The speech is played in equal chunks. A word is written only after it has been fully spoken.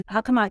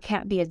how come I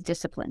can't be as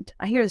disciplined?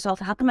 I hear this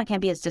often. How come I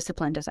can't be as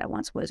disciplined as I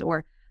once was?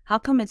 Or how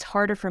come it's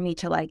harder for me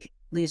to like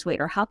lose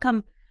weight? Or how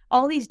come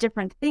all these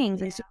different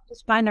things? And so we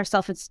just find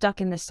ourselves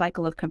stuck in this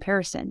cycle of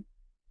comparison.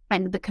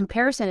 And the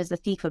comparison is the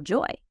thief of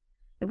joy.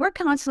 If we're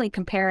constantly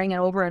comparing it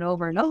over and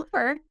over and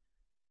over,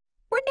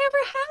 we're never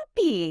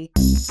happy.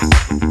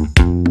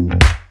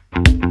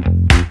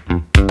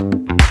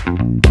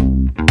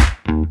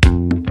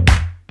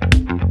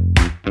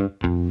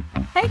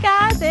 Hey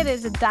guys, it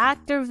is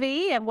Dr.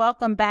 V, and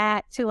welcome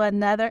back to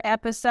another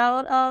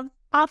episode of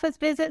Office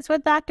Visits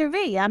with Dr.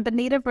 V. I'm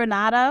Benita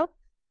Bernardo,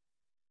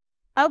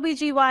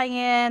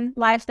 OBGYN,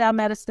 lifestyle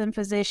medicine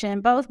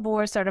physician, both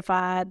board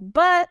certified,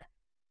 but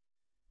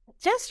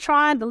just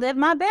trying to live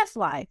my best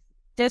life.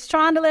 Just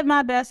trying to live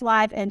my best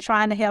life and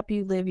trying to help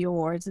you live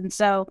yours. And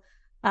so,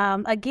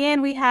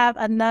 again, we have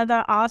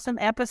another awesome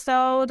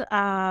episode.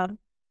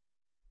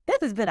 This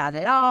has been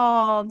a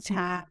long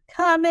time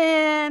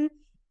coming.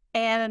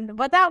 And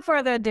without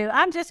further ado,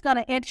 I'm just going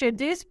to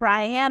introduce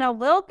Brianna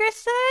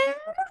Wilkerson.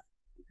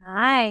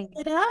 Hi.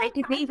 Great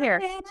to be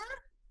here.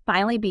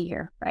 Finally be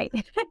here, right?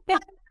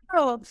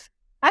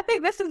 I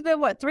think this has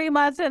been, 3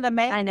 months in the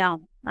making? I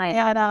know.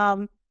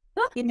 And,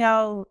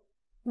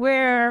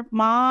 we're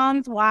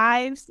moms,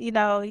 wives,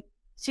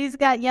 she's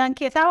got young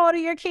kids. How old are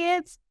your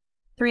kids?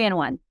 3 and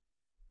 1.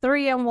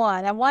 3 and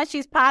 1. And one,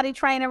 she's potty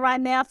training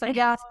right now. So,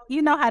 y'all,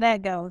 you know how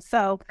that goes.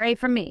 So, great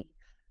for me.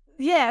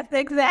 Yes,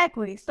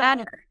 exactly.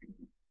 So,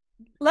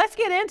 let's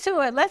get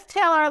into it. Let's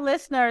tell our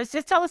listeners,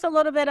 just tell us a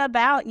little bit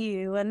about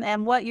you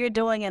and what you're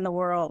doing in the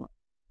world.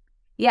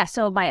 Yeah,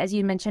 so as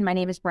you mentioned, my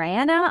name is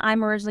Brianna.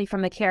 I'm originally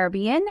from the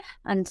Caribbean,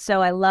 and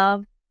so I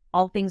love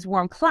all things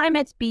warm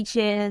climates,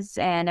 beaches,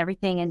 and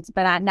everything.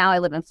 But now I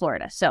live in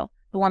Florida, so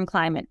the warm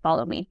climate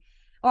followed me.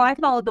 Or I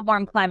followed the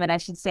warm climate, I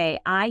should say.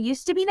 I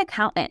used to be an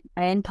accountant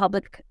in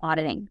public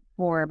auditing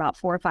for about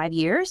 4 or 5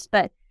 years,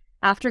 but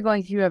after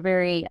going through a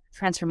very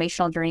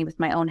transformational journey with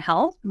my own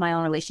health, my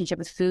own relationship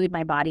with food,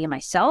 my body, and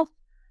myself,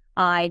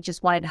 I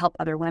just wanted to help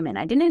other women.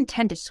 I didn't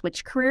intend to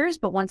switch careers,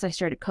 but once I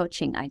started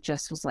coaching, I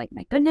just was like,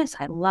 my goodness,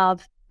 I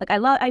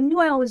knew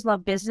I always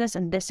loved business,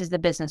 and this is the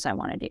business I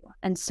want to do.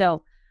 And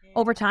so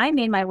over time,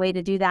 made my way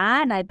to do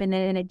that. And I've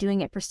been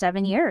doing it for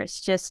 7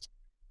 years, just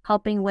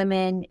helping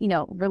women,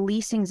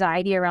 release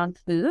anxiety around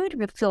food,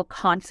 feel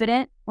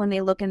confident when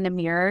they look in the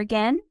mirror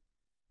again,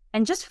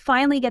 and just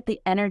finally get the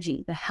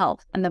energy, the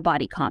health, and the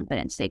body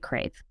confidence they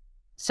crave.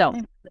 So,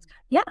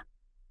 yeah.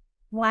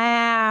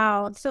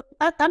 Wow. So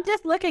I'm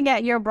just looking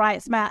at your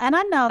bright smile, and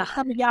I know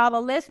some of y'all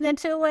are listening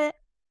to it.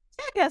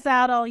 Check us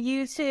out on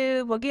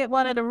YouTube. We'll get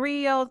one of the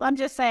reels. I'm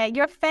just saying,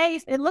 your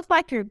face, it looks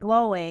like you're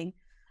glowing.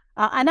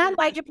 And I'm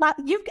like, I know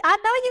you've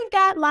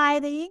got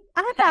lighting.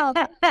 I know.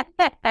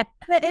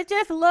 But it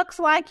just looks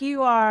like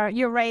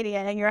you're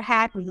radiant and you're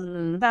happy.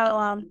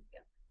 Mm-hmm.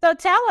 So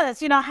tell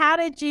us, how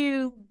did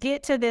you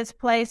get to this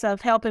place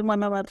of helping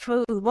women with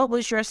food? What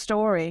was your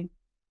story?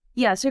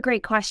 Yeah, it's a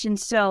great question.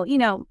 So,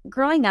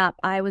 growing up,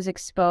 I was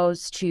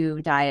exposed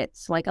to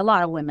diets like a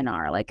lot of women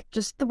are, like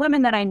just the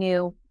women that I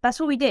knew, that's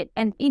what we did.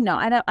 And,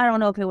 I don't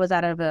know if it was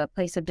out of a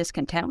place of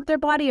discontent with their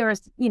body or,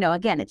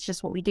 again, it's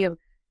just what we do.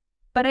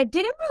 But it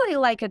didn't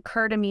really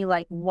occur to me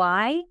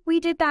why we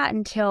did that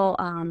until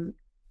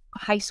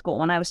high school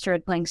when I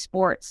started playing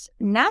sports.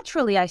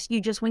 Naturally,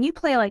 when you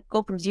play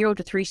go from 0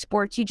 to 3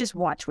 sports, you just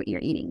watch what you're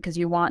eating because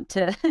you want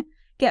to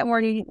get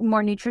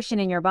more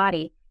nutrition in your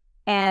body.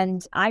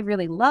 And I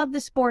really loved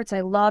the sports. I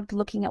loved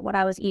looking at what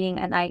I was eating,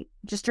 and I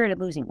just started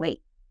losing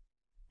weight.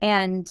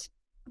 And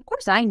of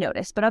course, I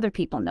noticed, but other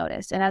people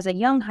noticed. And as a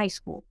young high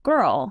school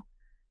girl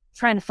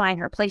trying to find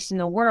her place in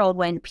the world,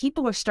 when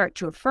people will start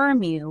to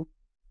affirm you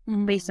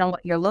based on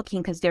what you're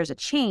looking, because there's a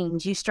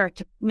change, you start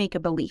to make a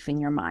belief in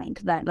your mind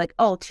that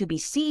to be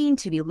seen,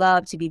 to be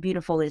loved, to be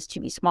beautiful is to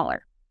be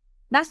smaller.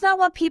 That's not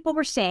what people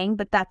were saying,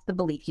 but that's the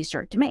belief you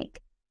start to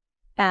make.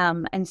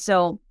 And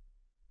so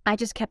I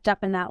just kept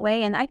up in that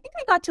way. And I think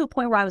I got to a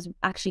point where I was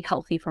actually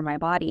healthy for my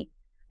body.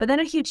 But then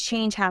a huge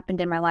change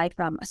happened in my life.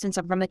 Since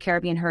I'm from the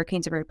Caribbean,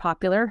 hurricanes are very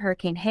popular.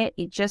 Hurricane hit,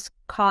 it just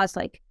caused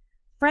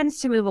friends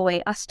to move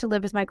away, us to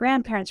live with my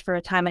grandparents for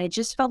a time. And it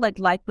just felt like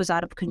life was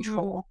out of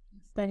control.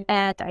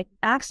 And I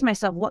asked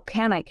myself, what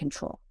can I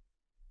control?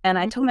 And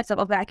I told myself,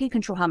 okay, I can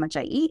control how much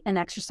I eat and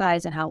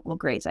exercise and what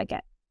grades I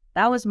get.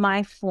 That was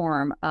my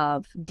form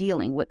of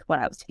dealing with what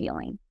I was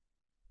feeling.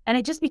 And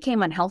it just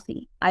became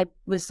unhealthy. I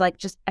was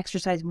just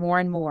exercise more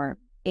and more,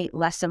 ate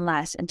less and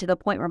less, and to the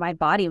point where my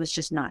body was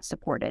just not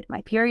supported.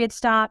 My period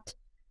stopped.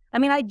 I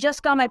mean, I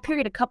just got my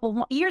period a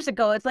couple years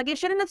ago. It's it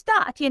shouldn't have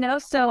stopped,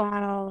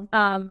 So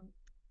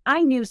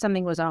I knew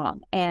something was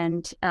wrong.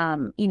 And,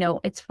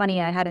 it's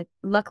funny.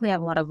 Luckily, I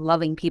have a lot of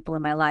loving people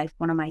in my life.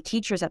 One of my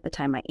teachers at the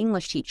time, my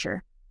English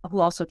teacher, who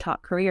also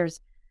taught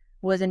careers,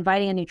 was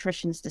inviting a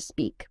nutritionist to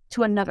speak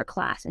to another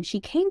class. And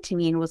she came to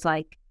me and was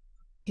like,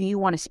 do you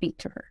want to speak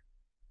to her?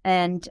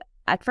 And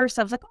at first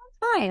I was like,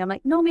 oh, fine. I'm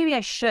like, no, maybe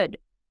I should.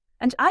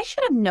 And I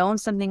should have known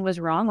something was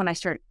wrong when I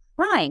started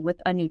crying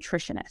with a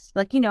nutritionist.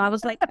 I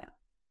was like,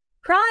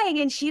 crying.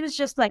 And she was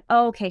just like,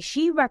 oh, okay,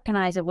 she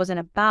recognized it wasn't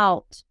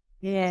about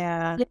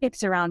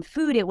specifics around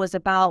food. It was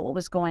about what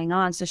was going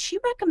on. So she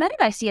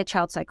recommended I see a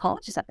child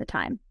psychologist at the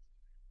time.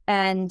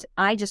 And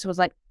I just was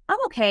like, I'm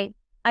okay.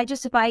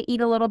 If I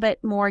eat a little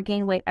bit more,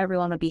 gain weight,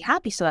 everyone would be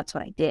happy. So that's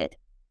what I did.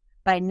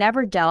 But I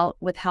never dealt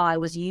with how I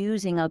was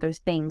using other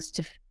things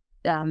to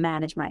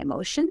manage my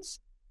emotions.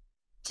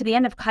 To the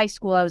end of high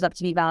school, I was up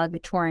to be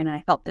valedictorian, and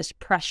I felt this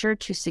pressure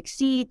to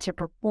succeed, to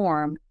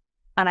perform.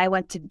 And I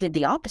did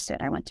the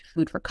opposite. I went to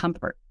food for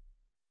comfort.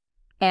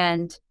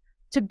 And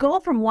to go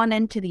from one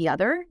end to the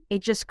other,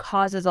 it just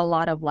causes a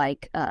lot of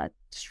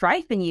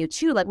strife in you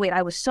too. Like, wait,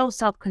 I was so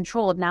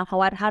self-controlled. Now,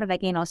 how did I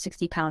gain all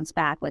 60 pounds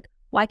back? Like,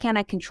 why can't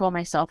I control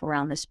myself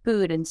around this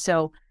food? And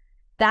so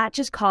that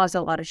just caused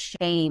a lot of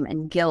shame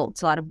and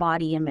guilt, a lot of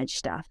body image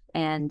stuff.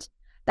 And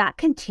that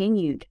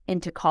continued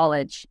into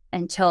college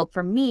until,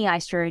 for me, I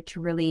started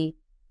to really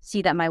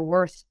see that my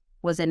worth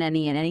wasn't in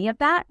any of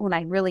that. When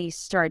I really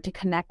started to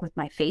connect with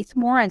my faith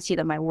more and see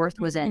that my worth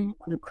was in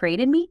who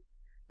created me,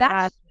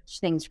 that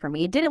changed things for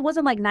me. It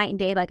wasn't like night and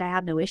day, like I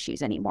have no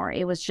issues anymore.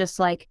 It was just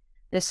like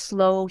this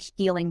slow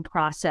healing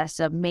process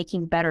of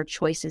making better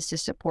choices to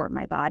support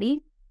my body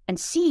and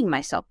seeing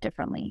myself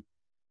differently.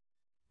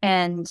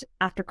 And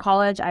after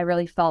college, I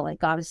really felt like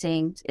God was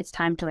saying, it's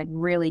time to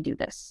really do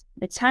this.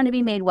 It's time to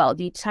be made well.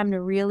 It's time to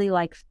really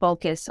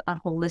focus on a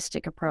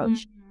holistic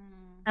approach.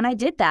 And I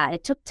did that.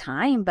 It took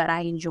time, but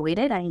I enjoyed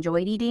it. I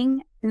enjoyed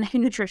eating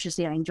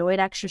nutritiously. I enjoyed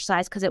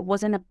exercise because it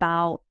wasn't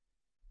about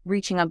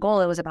reaching a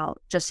goal. It was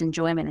about just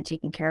enjoyment and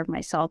taking care of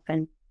myself.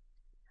 And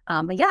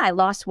but yeah, I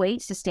lost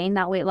weight, sustained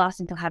that weight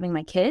loss until having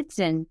my kids.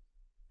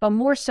 But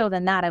more so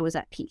than that, I was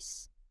at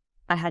peace.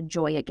 I had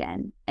joy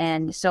again.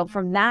 And so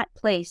from that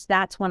place,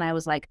 that's when I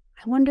was like,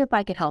 I wonder if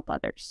I could help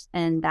others.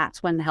 And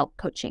that's when the health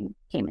coaching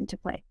came into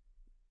play.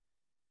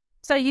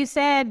 So you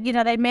said,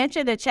 they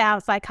mentioned a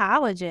child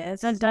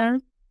psychologist.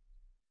 And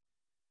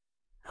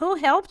who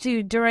helped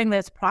you during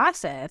this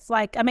process?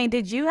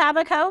 Did you have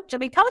a coach?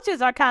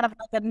 Coaches are kind of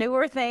like a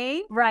newer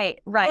thing.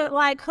 Right.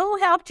 But who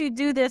helped you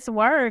do this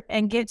work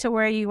and get to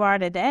where you are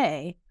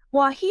today?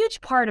 Well, a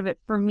huge part of it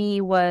for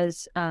me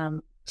was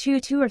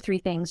two or three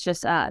things.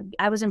 Just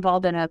I was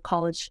involved in a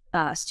college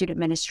student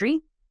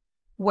ministry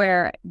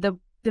where the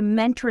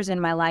mentors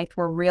in my life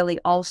were really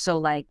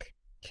also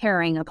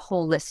caring of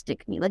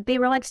holistic me. They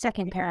were like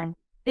second parent.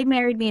 They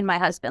married me and my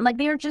husband.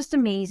 They were just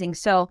amazing.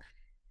 So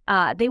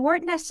they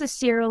weren't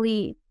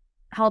necessarily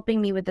helping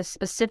me with the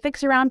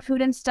specifics around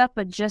food and stuff,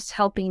 but just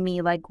helping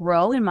me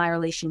grow in my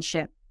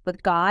relationship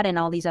with God and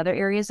all these other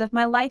areas of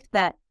my life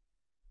that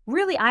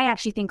really, I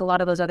actually think a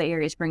lot of those other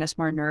areas bring us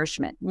more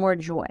nourishment, more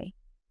joy.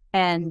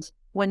 And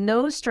when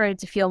those started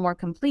to feel more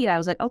complete, I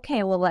was like,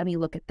 okay, well, let me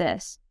look at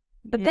this.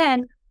 But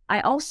then I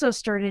also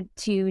started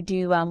to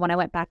do, when I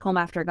went back home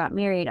after I got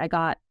married,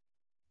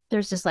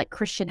 there's this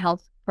Christian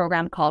health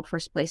program called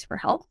First Place for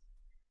Health.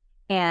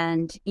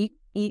 And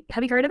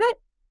have you heard of it?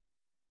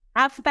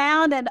 I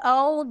found an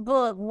old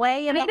book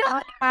way in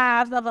the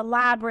archives of a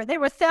library. They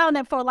were selling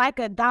it for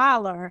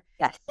 $1.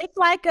 Yes. It's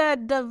like a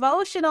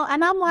devotional.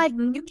 And I'm like,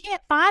 you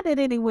can't find it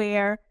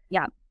anywhere.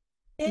 Yeah.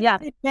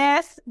 It's the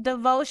best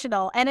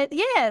devotional. And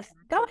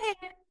go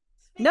ahead.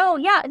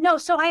 No.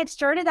 So I had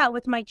started that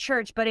with my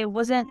church, but I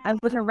wasn't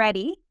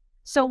ready.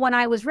 So when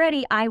I was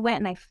ready, I went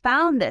and I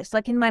found this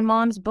in my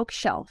mom's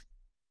bookshelf.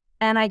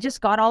 And I just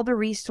got all the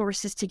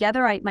resources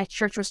together. My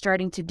church was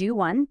starting to do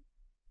one.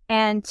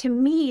 And to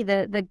me,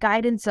 the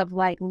guidance of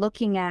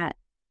looking at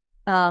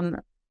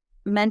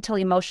mental,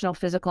 emotional,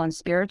 physical, and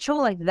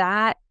spiritual,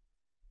 that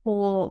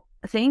whole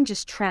thing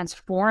just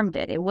transformed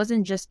it. It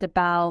wasn't just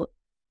about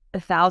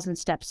 1,000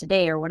 steps a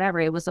day or whatever.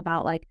 It was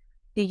about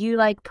did you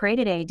pray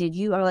today? Did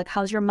you, or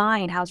how's your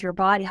mind? How's your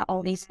body?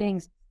 All these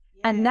things.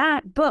 Yeah. And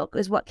that book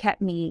is what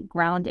kept me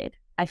grounded,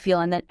 I feel.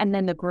 And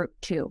then the group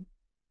too.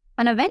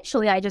 And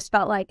eventually I just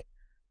felt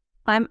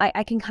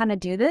I can kind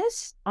of do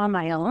this on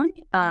my own.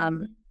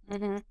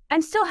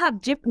 And still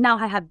now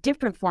I have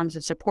different forms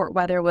of support,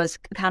 whether it was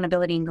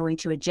accountability and going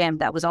to a gym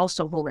that was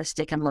also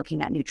holistic and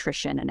looking at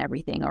nutrition and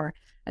everything, or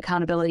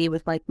accountability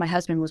with my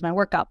husband was my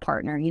workout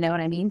partner, you know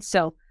what I mean?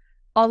 So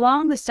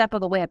along the step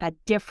of the way, I've had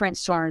different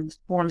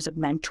forms of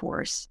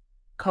mentors,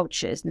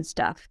 coaches and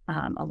stuff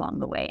along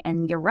the way.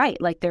 And you're right,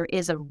 there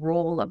is a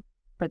role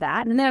for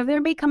that. And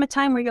there may come a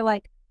time where you're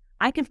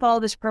I can follow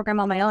this program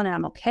on my own and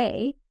I'm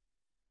okay.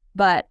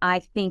 But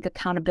I think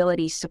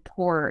accountability,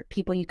 support,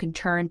 people you can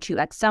turn to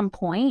at some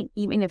point,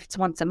 even if it's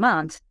once a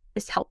month,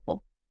 is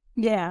helpful.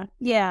 Yeah,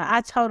 I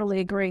totally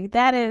agree.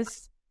 That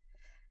is,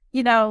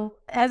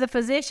 as a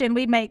physician,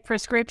 we make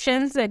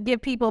prescriptions and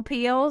give people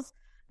pills.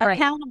 Right.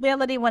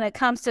 Accountability when it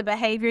comes to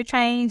behavior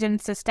change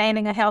and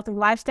sustaining a healthy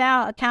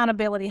lifestyle,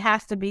 accountability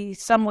has to be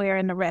somewhere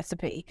in the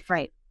recipe.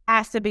 Right.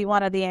 Has to be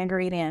one of the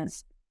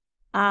ingredients.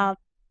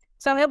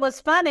 So it was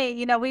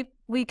funny,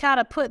 we kind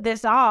of put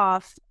this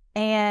off.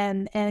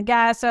 And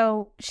guys,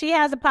 so she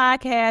has a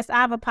podcast,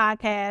 I have a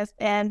podcast,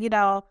 and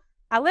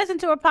I listened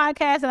to her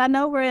podcast and I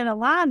know we're in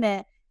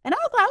alignment. And I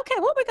was like,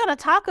 okay, what are we going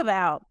to talk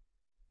about?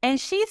 And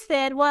she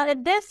said, well,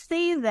 in this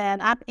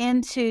season, I'm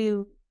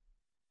into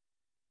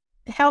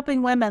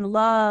helping women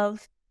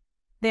love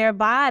their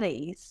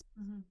bodies.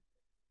 Mm-hmm.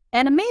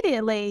 And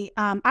immediately,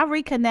 I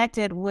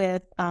reconnected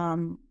with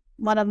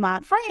one of my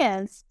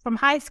friends from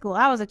high school.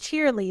 I was a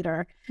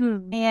cheerleader,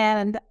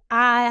 and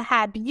I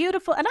had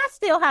beautiful, and I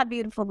still have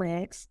beautiful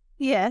legs.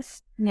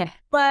 Yes. Yeah.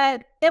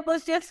 But it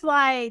was just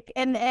like,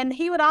 and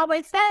he would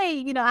always say,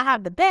 you know, I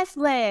have the best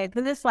legs.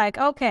 And it's like,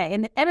 okay.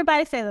 And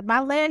everybody says that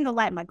my legs are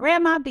like my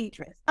grandma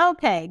Beatrice.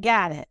 Okay,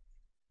 got it.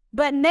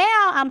 But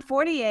now I'm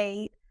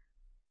 48.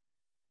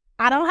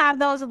 I don't have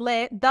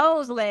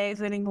those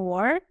legs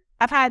anymore.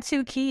 I've had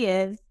 2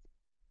 kids.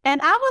 And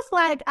I was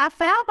like, I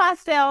found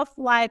myself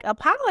like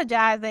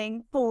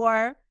apologizing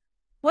for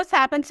what's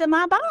happened to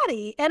my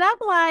body. And I'm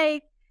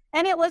like,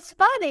 and it was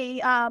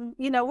funny.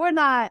 You know, we're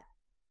not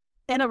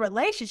in a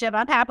relationship.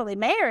 I'm happily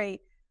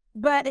married.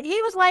 But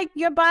he was like,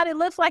 your body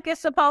looks like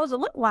it's supposed to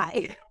look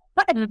like.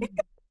 I'm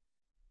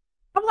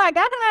like,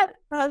 I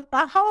had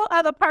a whole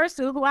other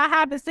person who I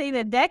haven't seen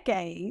in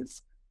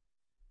decades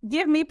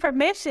give me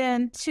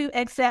permission to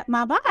accept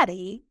my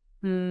body.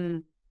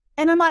 And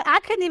I'm like, I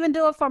couldn't even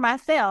do it for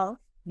myself.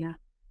 Yeah.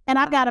 And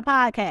I've got a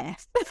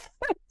podcast.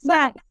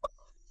 So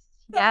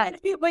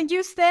when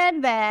you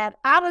said that,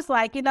 I was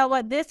like, you know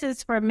what, this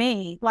is for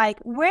me. Like,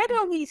 where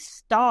do we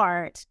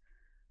start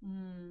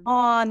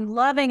on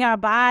loving our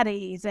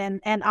bodies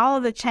and all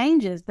of the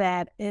changes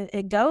that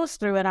it goes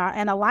through in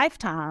a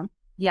lifetime?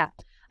 Yeah.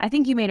 I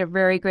think you made a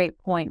very great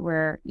point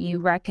where you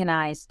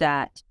recognize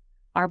that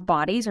our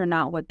bodies are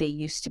not what they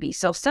used to be.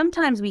 So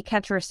sometimes we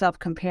catch ourselves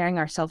comparing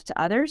ourselves to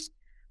others.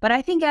 But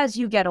I think as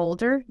you get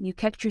older, you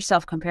catch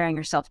yourself comparing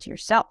yourself to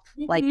yourself.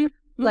 Like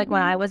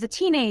when I was a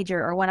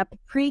teenager, or when a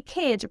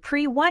pre-kids, or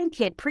pre-1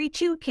 kid,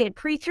 pre-2 kid,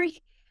 pre-3,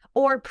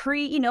 or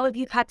you know, if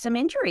you've had some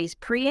injuries,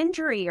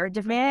 pre-injury or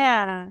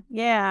different.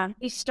 Yeah.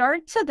 We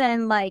start to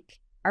then, like,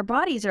 our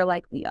bodies are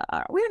like, we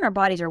and our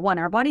bodies are one.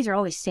 Our bodies are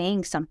always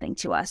saying something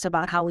to us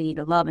about how we need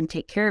to love and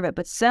take care of it.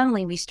 But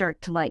suddenly we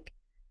start to like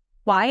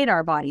quiet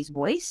our body's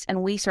voice,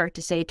 and we start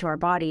to say to our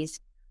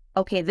bodies,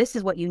 okay, this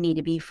is what you need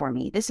to be for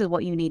me. This is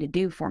what you need to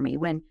do for me,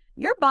 when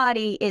your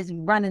body is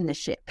running the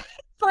ship.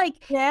 It's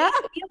like,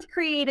 it's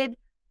created,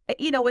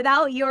 you know,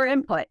 without your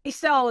input.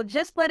 So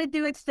just let it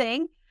do its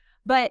thing.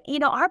 But, you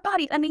know, our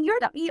body, I mean,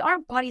 our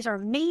bodies are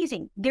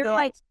amazing. They're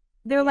like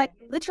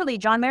literally,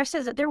 John Mayer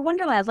says that they're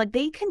wonderlands. Like,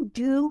 they can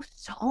do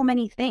so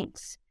many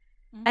things.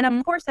 And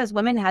of course, as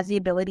women, has the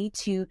ability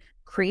to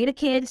create a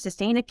kid,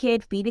 sustain a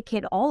kid, feed a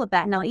kid, all of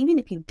that. Now, even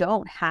if you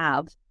don't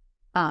have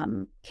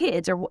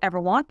kids or ever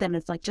want them,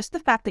 it's like just the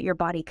fact that your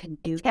body can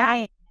do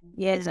that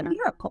is a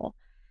miracle.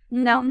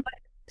 Now,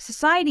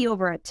 society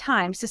over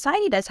time,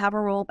 society does have a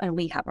role, and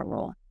we have a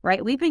role,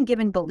 right? We've been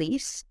given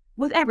beliefs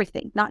with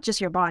everything, not just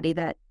your body,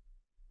 that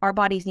our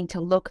bodies need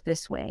to look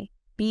this way,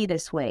 be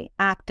this way,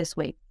 act this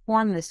way,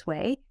 form this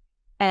way.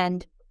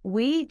 And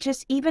we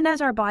just, even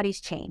as our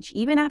bodies change,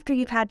 even after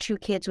you've had 2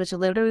 kids, which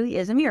literally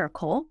is a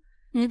miracle,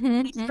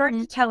 we start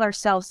to tell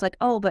ourselves like,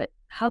 oh, but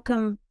how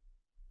come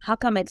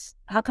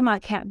I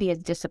can't be as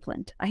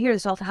disciplined? I hear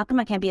this all. How come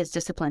I can't be as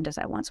disciplined as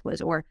I once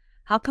was? Or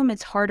how come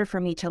it's harder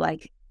for me to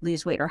like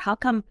lose weight? Or how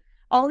come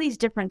all these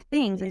different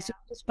things? And so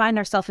we just find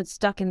ourselves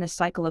stuck in this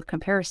cycle of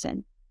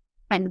comparison.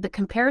 And the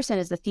comparison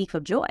is the thief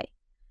of joy.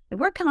 If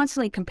we're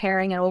constantly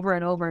comparing it over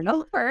and over and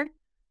over,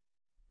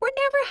 we're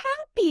never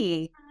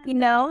happy, you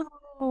know?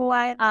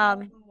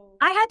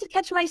 I had to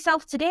catch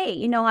myself today.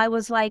 You know, I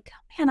was like,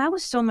 man, I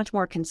was so much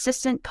more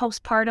consistent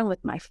postpartum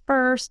with my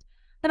first.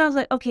 Then I was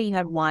like, okay, you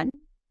had 1.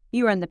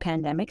 You were in the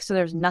pandemic, so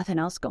there's nothing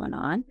else going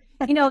on.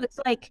 You know, it's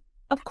like,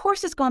 of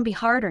course it's going to be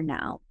harder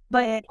now,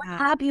 but what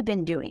have you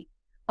been doing?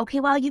 Okay,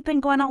 well, you've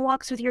been going on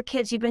walks with your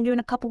kids. You've been doing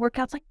a couple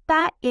workouts. Like,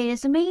 that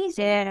is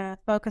amazing. Yeah,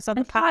 focus on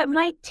the it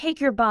might take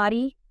your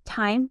body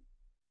time,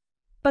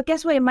 but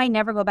guess what? It might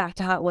never go back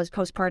to how it was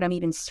postpartum,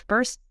 even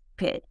first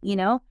kid, you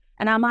know?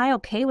 And am I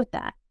okay with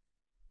that?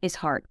 It's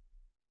hard.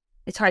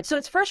 It's hard. So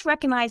it's first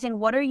recognizing,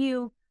 what are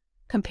you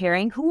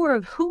comparing?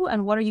 Who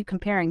and what are you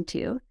comparing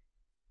to?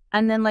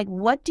 And then, like,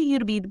 what do you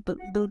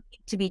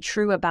to be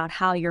true about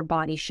how your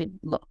body should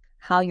look,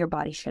 how your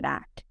body should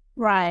act?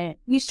 Right.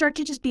 You start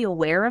to just be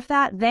aware of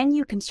that, then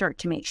you can start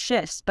to make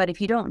shifts. But if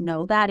you don't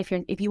know that, if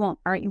you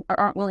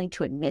aren't willing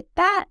to admit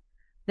that,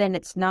 then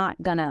it's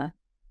not gonna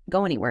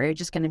go anywhere. You're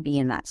just gonna be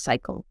in that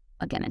cycle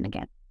again and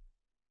again.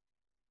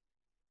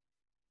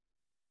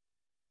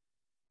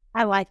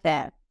 I like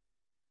that.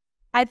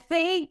 I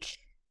think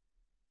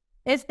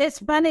it's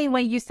funny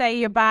when you say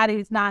your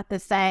body's not the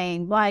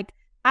same. Like,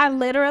 I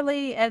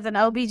literally, as an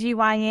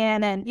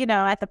OBGYN, and, you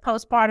know, at the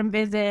postpartum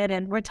visit,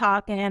 and we're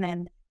talking,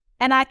 and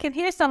I can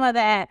hear some of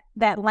that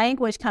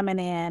language coming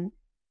in.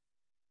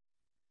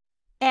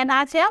 And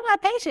I tell my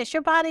patients,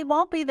 your body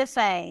won't be the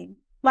same.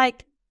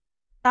 Like,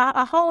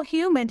 a whole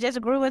human just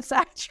grew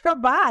inside your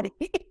body.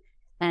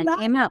 And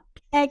came out.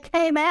 And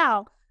came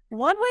out.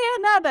 One way or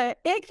another,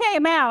 it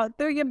came out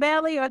through your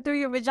belly or through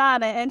your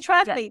vagina. And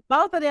trust me,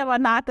 both of them are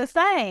not the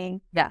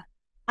same. Yeah.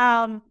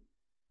 How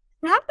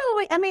do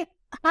we, I mean,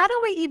 how do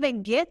we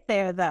even get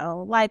there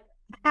though? Like,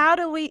 how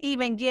do we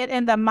even get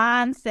in the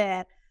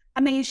mindset?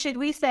 I mean, should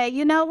we say,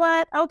 you know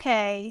what?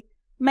 Okay,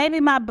 maybe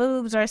my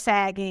boobs are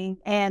sagging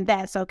and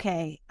that's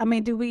okay. I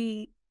mean, do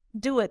we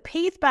do it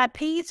piece by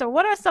piece, or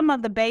what are some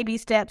of the baby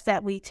steps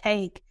that we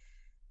take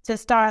to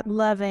start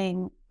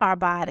loving our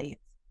bodies?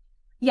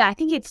 Yeah, I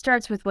think it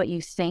starts with what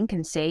you think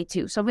and say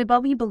too. So we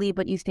believe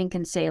what you think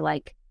and say,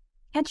 like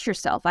catch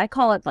yourself. I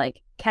call it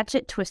like catch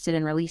it, twist it,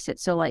 and release it.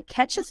 So like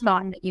catch a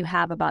thought that you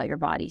have about your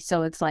body.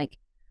 So it's like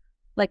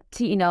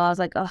you know, I was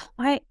like, oh,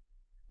 why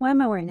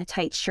am I wearing a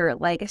tight shirt?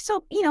 Like I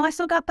still, you know, I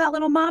still got that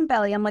little mom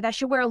belly. I'm like, I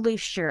should wear a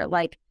loose shirt.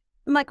 Like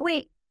I'm like,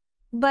 wait,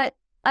 but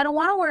I don't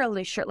want to wear a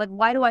loose shirt. Like,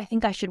 why do I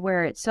think I should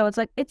wear it? So it's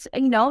like, it's,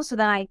 you know, so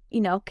then I,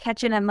 you know,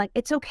 catch it and I'm like,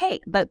 it's okay.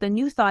 But the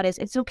new thought is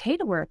it's okay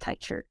to wear a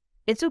tight shirt.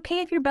 It's okay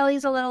if your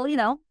belly's a little, you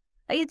know,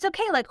 it's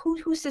okay. Like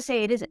who's to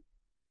say it isn't?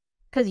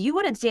 Because you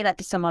wouldn't say that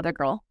to some other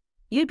girl.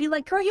 You'd be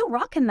like, girl, you're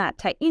rocking that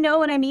tight. You know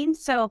what I mean?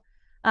 So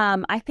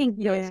I think,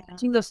 you know,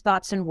 catching those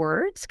thoughts and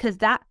words, because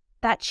that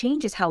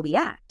changes how we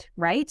act,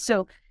 right?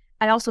 So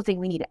I also think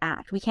we need to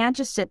act. We can't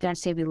just sit there and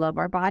say we love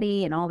our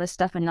body and all this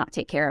stuff and not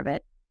take care of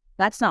it.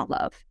 That's not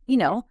love. You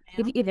know,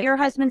 if your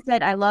husband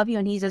said, I love you,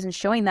 and he isn't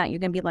showing that, you're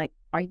going to be like,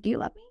 do you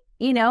love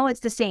me? You know, it's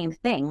the same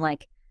thing.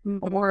 Like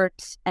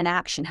words and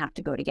action have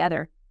to go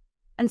together.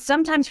 And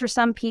sometimes for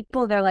some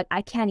people, they're like,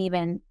 I can't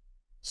even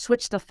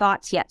switch the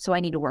thoughts yet, so I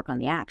need to work on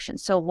the action.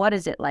 So what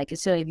is it like?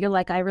 So if you're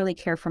like, I really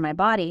care for my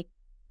body,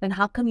 then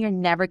how come you're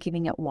never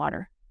giving it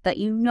water that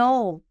you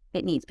know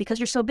it needs? Because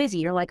you're so busy.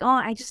 You're like, oh,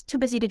 I just too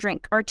busy to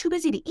drink, or too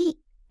busy to eat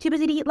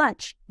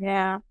lunch.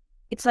 Yeah.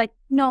 It's like,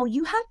 no,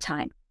 you have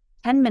time,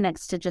 10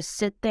 minutes to just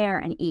sit there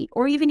and eat,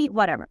 or even eat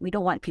whatever. We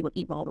don't want people to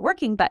eat while they're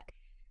working, but,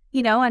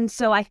 you know, and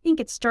so I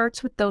think it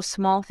starts with those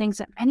small things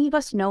that many of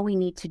us know we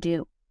need to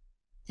do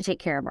to take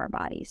care of our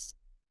bodies.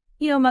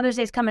 You know, Mother's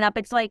Day is coming up.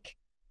 It's like,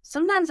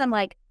 sometimes I'm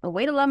like, the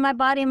way to love my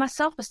body and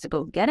myself is to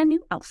go get a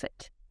new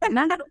outfit.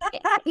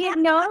 You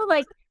know,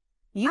 like,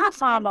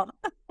 yes,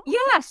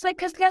 like,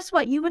 because guess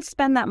what? You would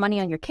spend that money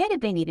on your kid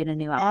if they needed a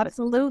new outfit.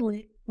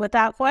 Absolutely.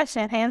 Without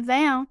question, hands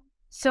down.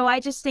 So I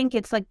just think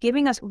it's like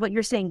giving us what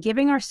you're saying,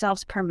 giving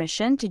ourselves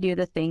permission to do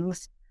the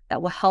things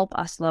that will help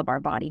us love our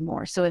body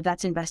more. So if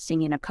that's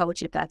investing in a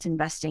coach, if that's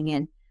investing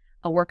in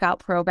a workout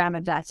program,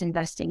 if that's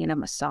investing in a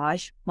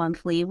massage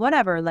monthly,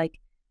 whatever, like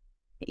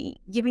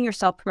giving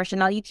yourself permission.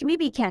 Now,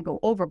 maybe you can't go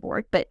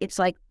overboard, but it's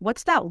like,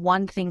 what's that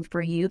one thing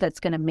for you that's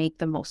going to make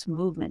the most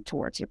movement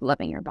towards your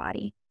loving your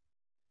body?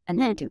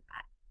 And then do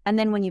that. And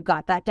then when you've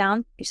got that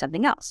down, do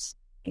something else.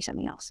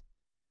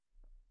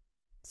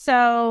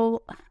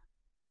 So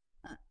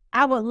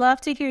I would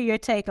love to hear your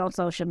take on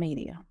social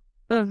media.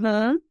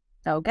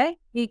 Okay.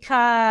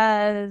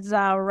 Because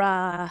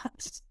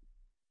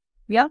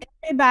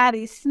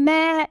everybody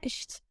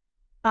snatched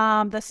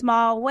the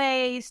small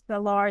waist, the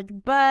large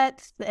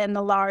butts, and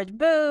the large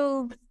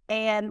boobs,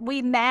 and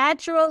we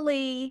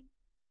naturally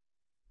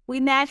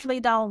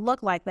don't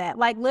look like that.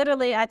 Like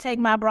literally, I take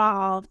my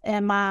bra off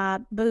and my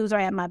boobs are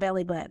at my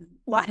belly button.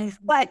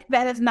 Like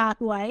that is not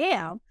who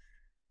I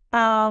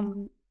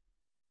am.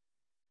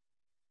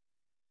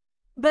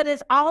 But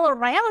it's all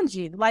around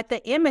you. Like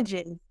the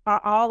images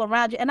are all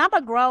around you. And I'm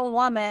a grown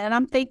woman and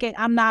I'm thinking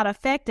I'm not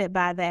affected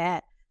by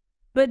that.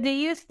 But do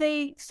you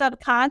think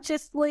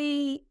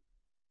subconsciously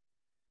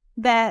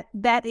that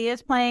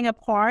is playing a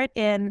part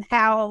in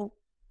how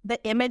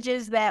the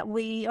images that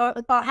we, or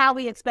how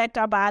we expect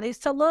our bodies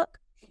to look?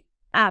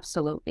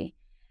 Absolutely.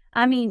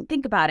 I mean,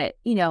 think about it,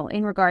 you know,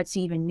 in regards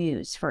to even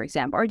news, for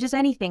example, or just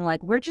anything.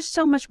 Like we're just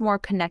so much more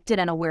connected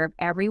and aware of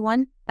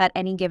everyone at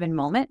any given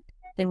moment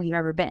than we've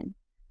ever been.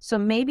 So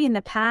maybe in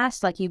the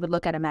past, like you would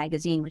look at a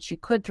magazine, which you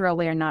could throw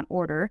away or not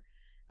order,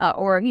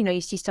 or, you know,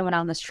 you see someone out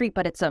on the street,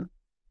 but it's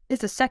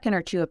a second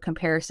or two of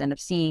comparison of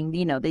seeing,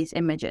 you know, these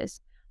images.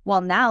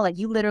 Well, now, like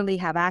you literally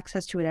have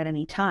access to it at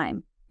any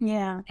time.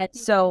 Yeah. And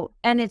so,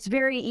 and it's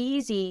very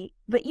easy,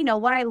 but you know,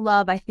 what I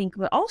love, I think,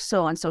 but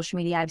also on social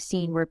media, I've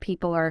seen where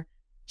people are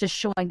just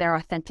showing their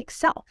authentic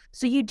self.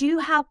 So you do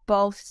have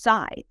both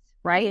sides,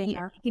 right?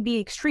 Yeah. You can be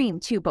extreme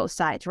too, both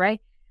sides,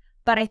 right?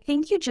 But I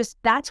think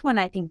that's when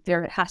I think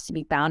there has to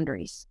be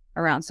boundaries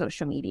around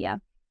social media.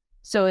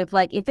 So if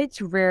it's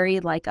very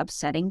like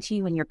upsetting to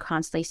you when you're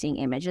constantly seeing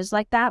images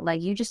like that,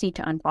 like you just need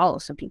to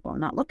unfollow some people and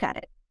not look at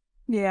it.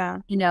 Yeah.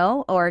 You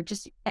know, or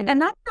just, and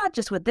that's not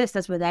just with this,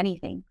 that's with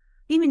anything,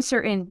 even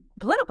certain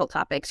political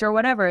topics or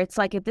whatever. It's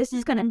like, if this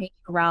is going to make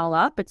you rile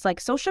up, it's like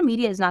social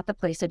media is not the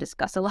place to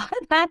discuss a lot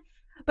of that,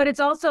 but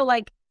it's also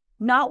like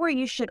not where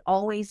you should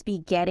always be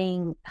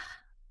getting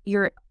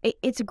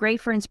it's great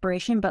for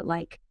inspiration, but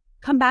like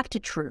come back to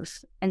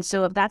truth. And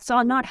so if that's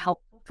all not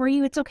helpful for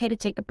you, it's okay to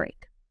take a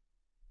break,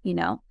 you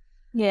know?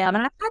 Yeah. And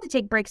I've had to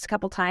take breaks a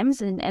couple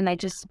times and I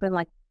just been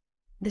like,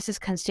 this is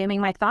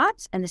consuming my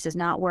thoughts and this is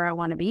not where I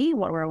want to be,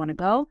 where I want to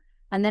go.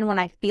 And then when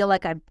I feel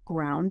like I'm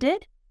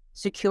grounded,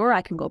 secure,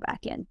 I can go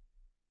back in.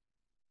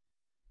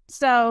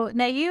 So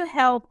now you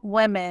help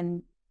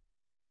women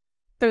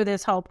through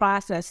this whole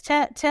process.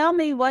 Tell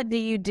me, what do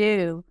you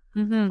do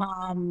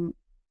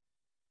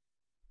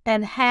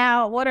And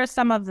what are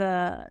some of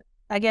the,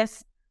 I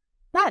guess,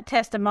 not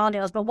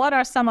testimonials, but what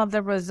are some of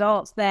the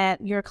results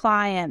that your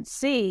clients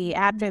see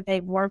after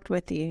they've worked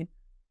with you?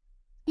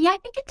 Yeah, I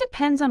think it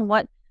depends on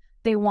what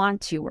they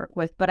want to work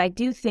with, but I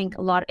do think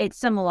a lot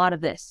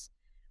of this,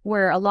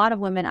 where a lot of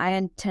women,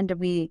 I tend to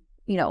be,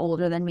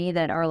 older than me,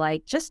 that are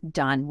like just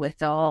done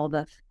with all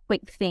the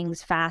quick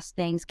things, fast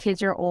things.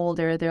 Kids are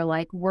older. They're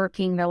like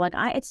working. They're like,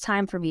 it's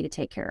time for me to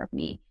take care of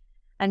me.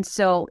 And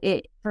so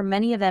for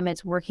many of them,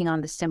 it's working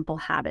on the simple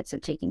habits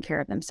of taking care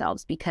of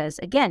themselves, because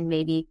again,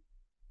 maybe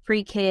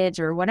pre-kids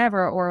or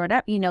whatever,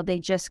 they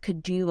just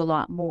could do a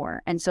lot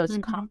more. And so it's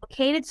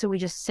complicated. So we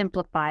just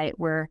simplify it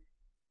where,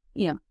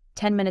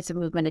 10 minutes of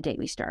movement a day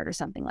we start, or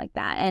something like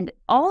that. And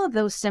all of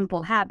those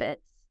simple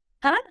habits.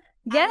 Huh?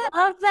 Yeah. I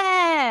love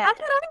that. How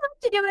can I have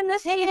to do in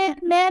this 10 minutes?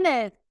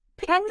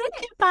 10 minutes?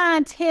 You can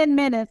find 10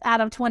 minutes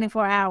out of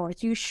 24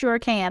 hours. You sure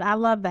can. I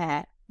love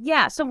that.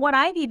 Yeah. So what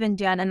I've even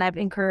done, and I've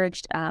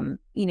encouraged,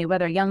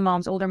 whether young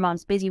moms, older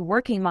moms, busy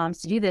working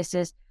moms, to do this,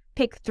 is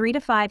pick 3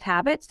 to 5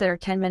 habits that are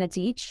 10 minutes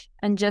each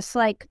and just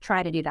like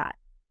try to do that.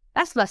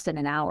 That's less than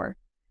an hour.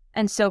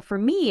 And so for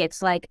me,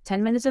 it's like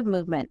 10 minutes of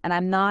movement, and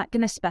I'm not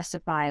going to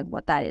specify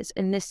what that is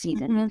in this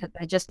season, because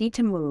I just need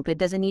to move. It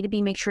doesn't need to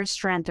be make sure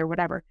strength or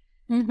whatever.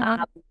 10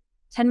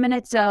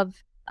 minutes of,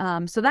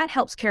 so that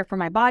helps care for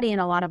my body and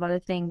a lot of other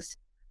things.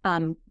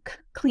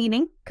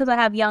 Cleaning, because I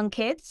have young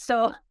kids.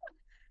 So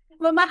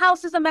when my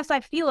house is a mess,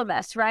 I feel a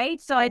mess,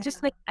 right? So I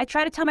just I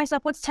try to tell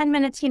myself, what's 10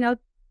 minutes,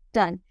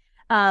 done.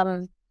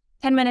 10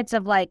 minutes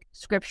of like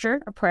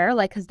scripture or prayer,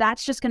 because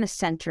that's just going to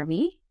center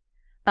me.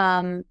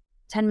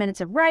 10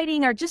 minutes of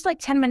writing, or just like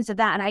 10 minutes of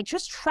that. And I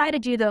just try to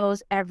do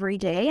those every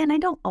day. And I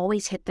don't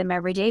always hit them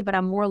every day, but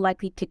I'm more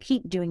likely to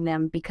keep doing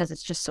them because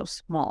it's just so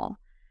small.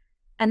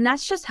 And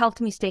that's just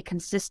helped me stay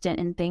consistent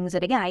in things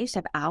that, again, I used to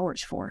have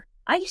hours for.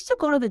 I used to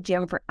go to the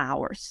gym for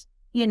hours,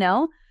 and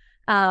now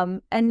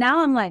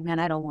I'm like, man,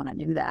 I don't want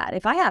to do that.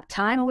 If I have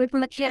time away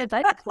from the kids,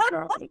 I just want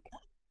to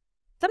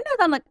sometimes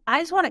I'm like, I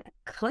just want to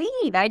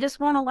clean. I just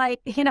want to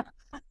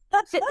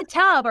sit in the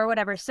tub or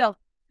whatever. So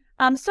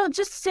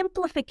just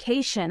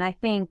simplification, I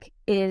think,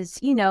 is,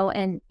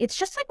 and it's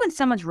just like when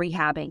someone's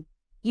rehabbing,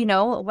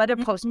 whether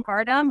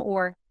postpartum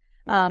or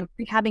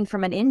rehabbing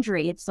from an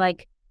injury, it's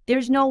like,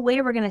 there's no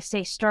way we're going to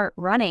say start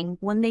running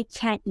when they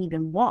can't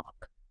even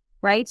walk,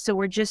 right? So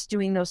we're just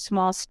doing those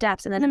small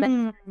steps, and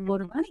then go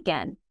to run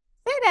again.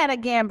 Say that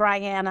again,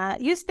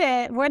 Brianna. You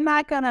said we're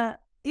not going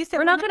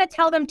to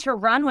tell them to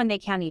run when they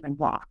can't even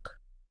walk.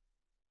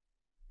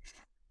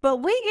 But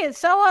we get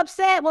so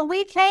upset when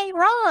we can't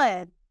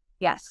run.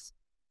 Yes.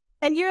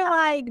 And you're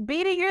like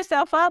beating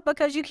yourself up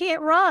because you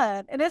can't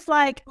run. And it's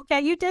like, okay,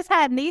 you just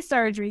had knee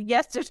surgery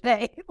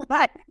yesterday.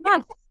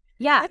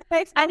 Yeah. It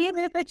makes no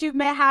sense that you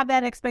may have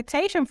that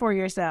expectation for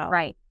yourself.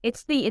 Right.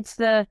 It's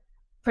the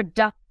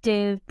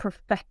productive,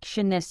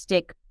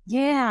 perfectionistic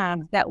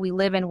that we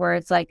live in, where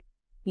it's like,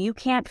 you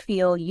can't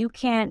feel, you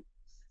can't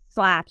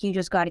slack, you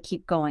just got to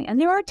keep going. And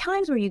there are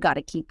times where you got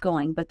to keep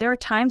going, but there are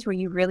times where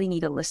you really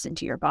need to listen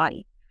to your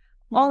body.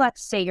 All that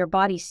to say, your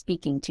body's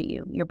speaking to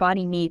you. Your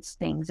body needs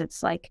things.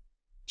 It's like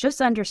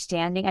just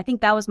understanding. I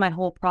think that was my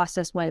whole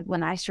process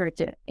when I started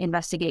to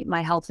investigate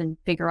my health and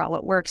figure out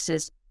what works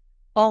is,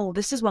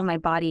 this is what my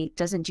body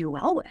doesn't do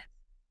well with.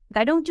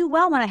 I don't do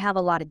well when I have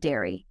a lot of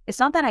dairy. It's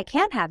not that I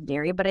can't have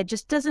dairy, but it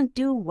just doesn't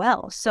do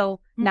well.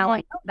 So now I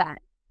know that.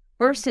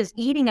 Versus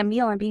eating a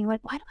meal and being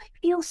like, why do I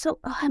feel so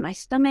in my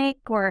stomach?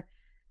 Or,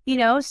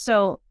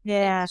 so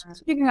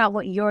just figuring out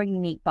what your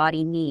unique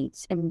body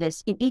needs in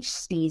each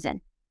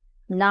season,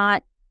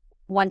 not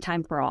one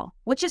time for all,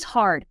 which is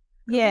hard.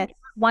 Yeah.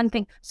 One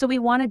thing. So we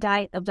want a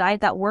diet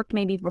that worked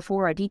maybe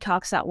before, a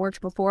detox that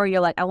worked before.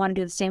 You're like, I want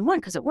to do the same one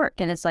because it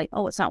worked. And it's like,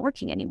 it's not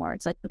working anymore.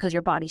 It's like, because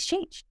your body's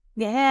changed.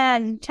 Yeah,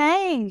 you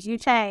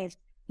change.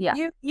 Yeah.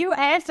 You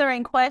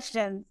answering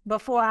questions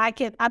before I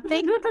think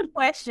the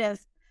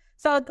questions.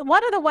 So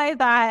one of the ways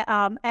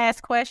I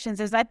ask questions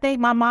is, I think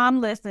my mom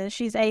listens.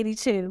 She's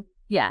 82.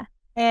 Yeah.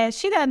 And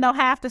she doesn't know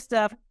half the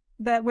stuff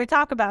that we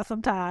talk about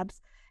sometimes.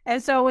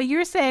 And so when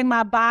you're saying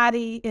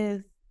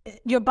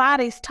your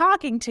body's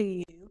talking to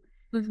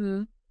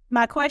you,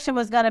 my question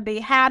was going to be,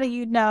 how do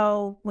you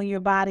know when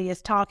your body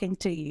is talking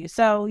to you?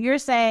 So you're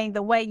saying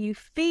the way you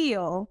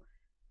feel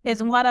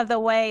is one of the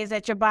ways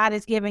that your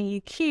body's giving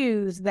you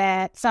cues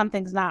that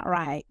something's not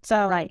right.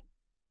 So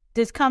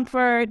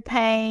discomfort,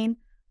 pain.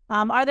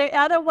 Are there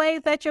other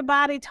ways that your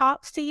body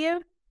talks to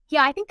you?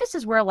 Yeah, I think this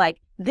is where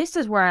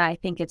I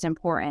think it's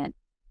important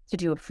to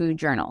do a food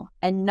journal,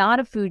 and not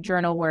a food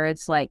journal where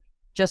it's like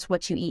just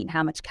what you eat and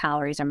how much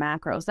calories or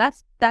macros.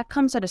 That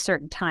comes at a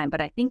certain time.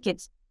 But I think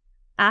it's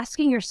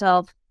asking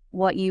yourself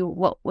what do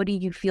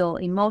you feel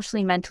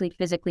emotionally, mentally,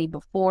 physically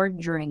before,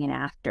 during, and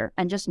after,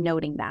 and just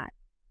noting that.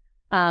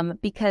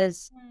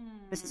 Because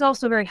this is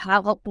also very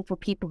helpful for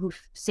people who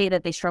say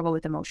that they struggle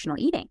with emotional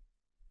eating.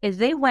 Is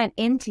they went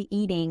into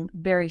eating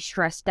very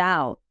stressed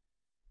out,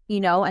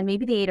 and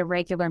maybe they ate a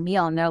regular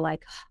meal and they're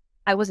like,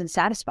 I wasn't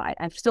satisfied.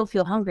 I still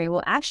feel hungry.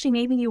 Well, actually,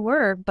 maybe you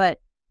were, but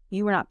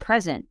you were not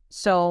present.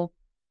 So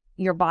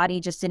your body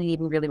just didn't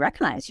even really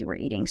recognize you were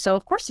eating. So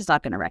of course it's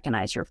not going to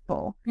recognize you're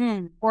full.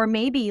 Or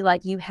maybe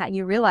like you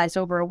realize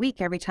over a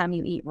week, every time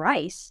you eat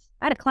rice.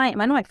 I had a client,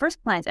 one of my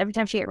first clients, every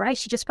time she ate rice,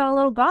 she just felt a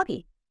little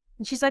groggy.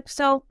 And she's like,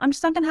 so I'm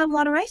just not going to have a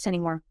lot of rice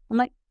anymore. I'm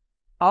like,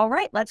 all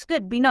right, that's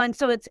good. And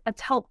so it's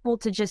helpful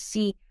to just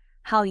see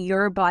how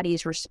your body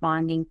is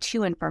responding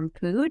to and from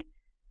food.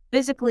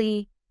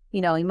 Physically,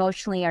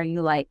 emotionally, are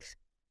you like,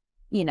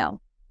 you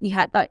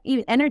had,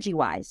 even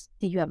energy-wise,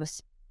 did you have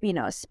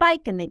a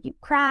spike and then you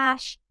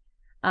crash?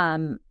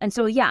 And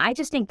so, I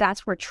just think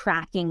that's where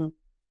tracking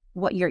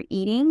what you're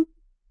eating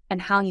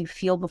and how you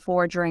feel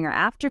before, during, or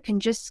after can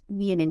just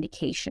be an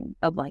indication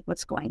of like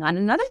what's going on.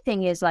 Another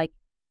thing is like,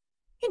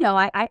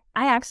 I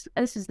asked,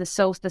 this is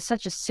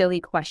such a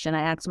silly question.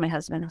 I asked my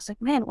husband, I was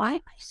like, man, why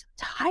am I so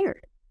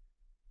tired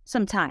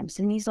sometimes?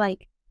 And he's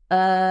like,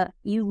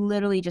 you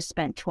literally just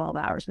spent 12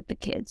 hours with the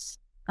kids.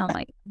 I'm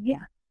like,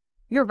 yeah,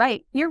 you're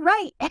right.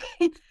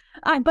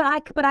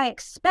 But I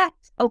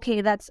expect,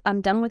 okay, I'm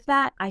done with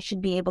that. I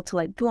should be able to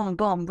like, boom,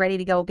 boom, ready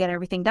to go get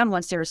everything done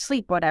once they're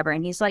asleep, whatever.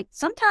 And he's like,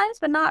 sometimes,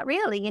 but not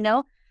really,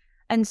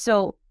 And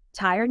so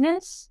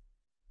tiredness,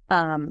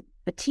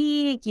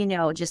 fatigue,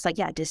 just like,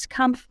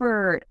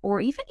 discomfort, or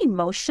even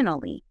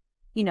emotionally,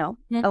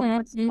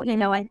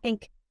 I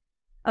think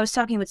I was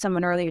talking with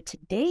someone earlier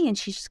today and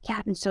she's just,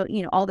 Captain, so,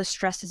 all the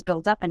stress is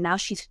built up and now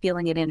she's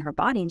feeling it in her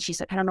body. And she's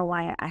like, I don't know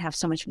why I have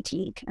so much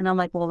fatigue. And I'm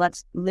like, well,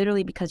 that's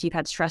literally because you've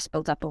had stress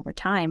built up over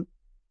time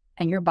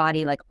and your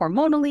body, like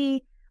hormonally,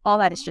 all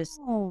that is just,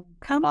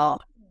 come on,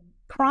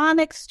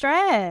 chronic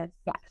stress.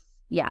 Yes.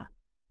 Yeah.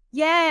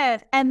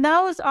 Yes. And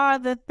those are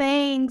the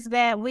things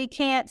that we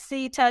can't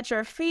see, touch,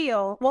 or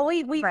feel. Well,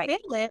 we right.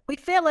 feel it. We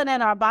feel it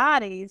in our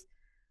bodies,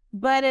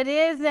 but it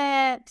isn't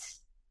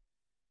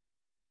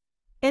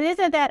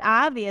that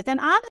obvious. And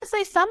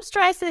honestly, some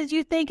stresses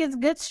you think is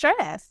good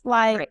stress.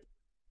 Like, right.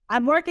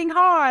 I'm working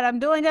hard. I'm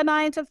doing a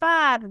 9 to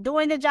 5,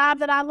 doing a job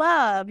that I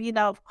love,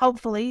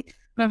 hopefully.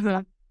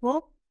 Mm-hmm.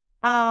 Well,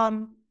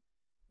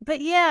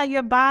 but yeah,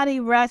 your body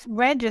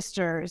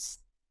registers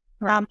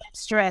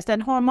stress,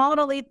 and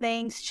hormonally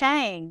things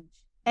change,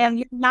 and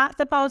you're not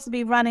supposed to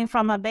be running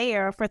from a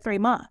bear for 3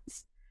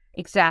 months.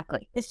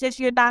 Exactly. It's just,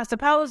 you're not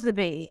supposed to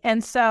be.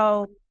 And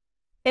so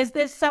is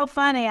this so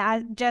funny?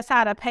 I just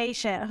had a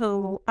patient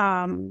who,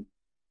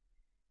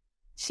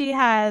 she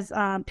has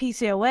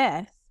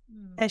PCOS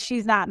that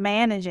she's not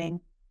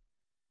managing.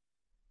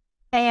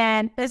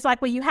 And it's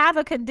like, when you have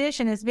a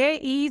condition, it's very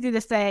easy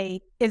to say,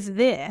 is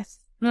this?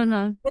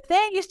 Mm-hmm. But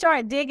then you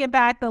start digging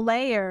back the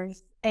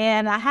layers,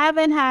 and I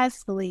haven't had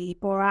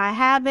sleep, or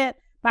my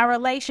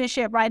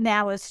relationship right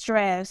now is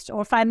stressed,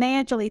 or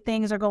financially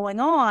things are going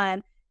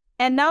on.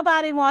 And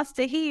nobody wants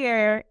to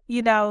hear,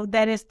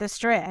 that it's the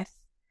stress.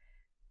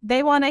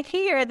 They want to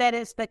hear that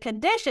it's the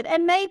condition.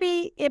 And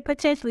maybe it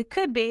potentially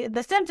could be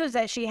the symptoms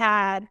that she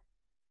had.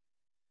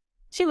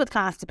 She was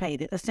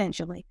constipated,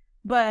 essentially.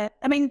 But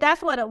I mean,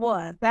 that's what it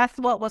was. That's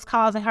what was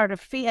causing her to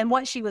feel, and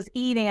what she was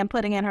eating and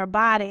putting in her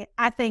body.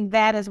 I think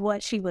that is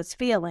what she was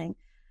feeling.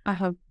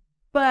 Uh-huh.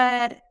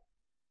 But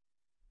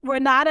we're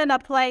not in a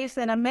place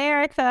in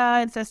America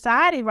and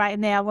society right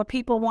now where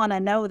people want to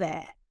know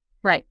that.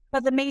 Right.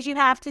 But it means you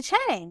have to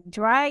change,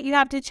 right? You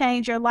have to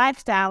change your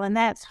lifestyle, and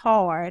that's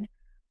hard.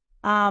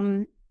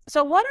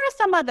 So what are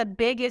some of the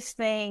biggest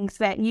things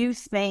that you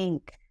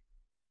think,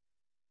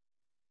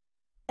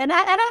 and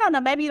I don't know,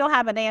 maybe you don't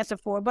have an answer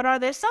for, but are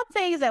there some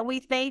things that we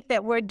think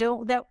that we're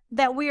doing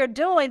that we are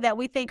doing that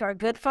we think are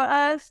good for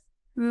us,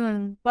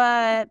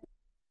 but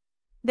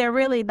they're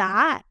really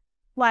not,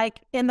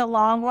 like in the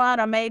long run,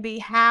 or maybe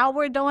how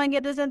we're doing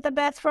it isn't the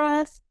best for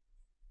us?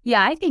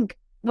 Yeah, I think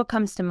what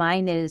comes to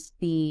mind is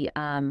the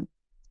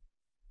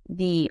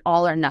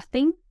all or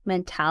nothing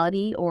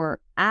mentality or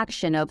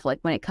action of like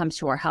when it comes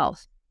to our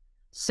health.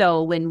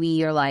 So when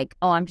we are like,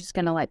 oh, I'm just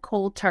gonna like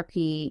cold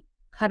turkey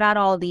cut out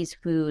all these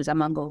foods, I'm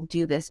gonna go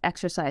do this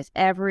exercise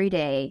every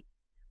day,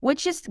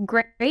 which is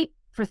great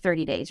for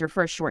 30 days or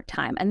for a short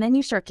time, and then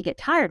you start to get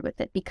tired with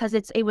it because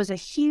it was a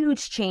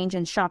huge change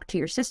and shock to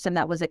your system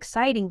that was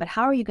exciting, but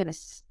how are you going to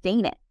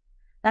sustain it?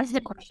 That's the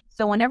question.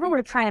 So whenever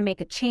we're trying to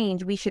make a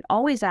change, we should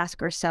always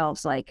ask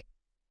ourselves, like,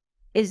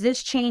 is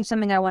this change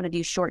something I want to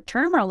do short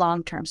term or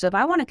long term? So if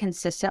I want to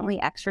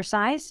consistently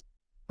exercise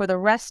for the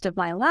rest of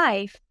my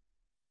life,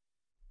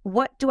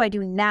 what do I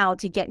do now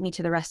to get me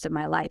to the rest of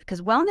my life?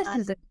 Because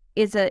wellness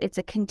it's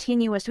a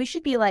continuous, we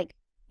should be like,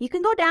 you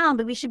can go down,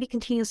 but we should be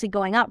continuously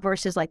going up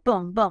versus like,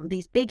 boom, boom,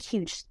 these big,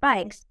 huge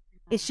spikes.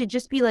 It should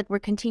just be like, we're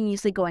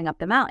continuously going up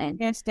the mountain.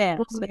 Yes,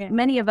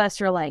 many of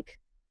us are like,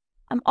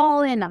 I'm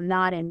all in, I'm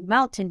not in,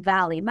 mountain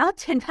valley.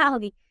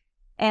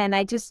 And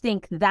I just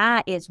think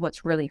that is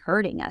what's really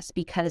hurting us,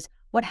 because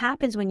what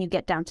happens when you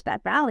get down to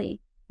that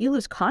valley, you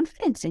lose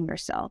confidence in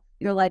yourself.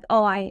 You're like,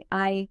 oh,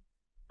 I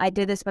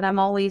did this, but I'm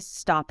always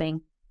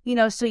stopping.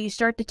 So you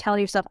start to tell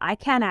yourself, I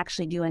can't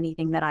actually do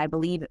anything that I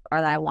believe or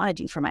that I want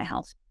to do for my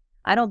health.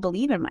 I don't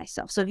believe in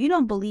myself. So if you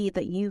don't believe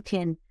that you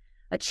can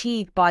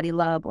achieve body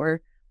love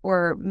or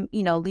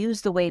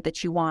lose the weight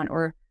that you want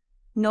or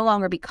no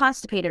longer be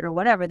constipated or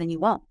whatever, then you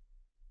won't.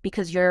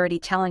 because you're already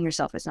telling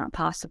yourself it's not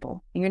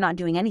possible and you're not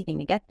doing anything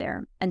to get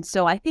there. And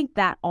so I think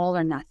that all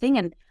or nothing,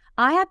 and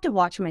I have to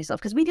watch myself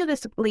because we do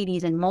this,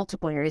 ladies, in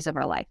multiple areas of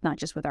our life, not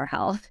just with our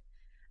health.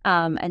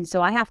 And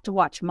so I have to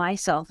watch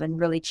myself and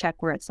really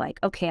check where it's like,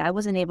 okay, I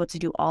wasn't able to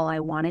do all I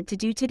wanted to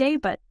do today,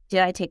 but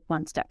did I take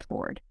one step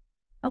forward?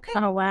 Okay.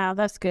 Oh, wow.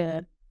 That's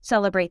good.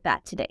 Celebrate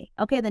that today.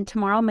 Okay. Then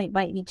tomorrow might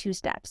be 2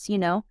 steps, you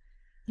know?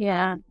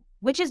 Yeah.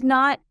 Which is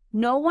not,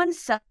 no one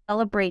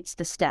celebrates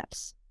the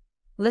steps.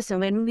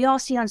 Listen, when we all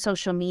see on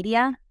social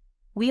media,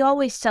 we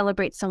always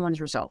celebrate someone's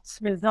results.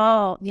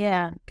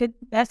 Yeah. Good.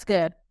 That's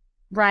good.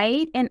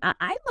 Right. And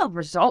I love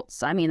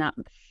results. I mean,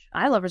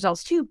 I love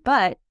results too,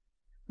 but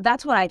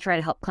that's what I try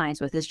to help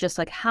clients with, is just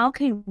like, how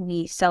can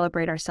we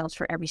celebrate ourselves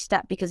for every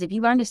step? Because if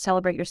you learn to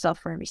celebrate yourself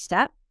for every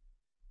step,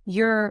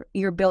 you're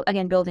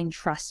building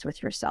trust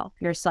with yourself.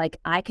 You're just like,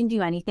 I can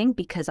do anything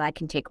because I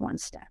can take one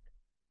step.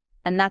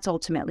 And that's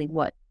ultimately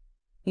what,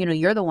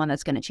 you're the one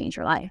that's going to change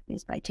your life,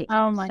 is by taking.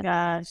 Oh my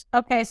gosh.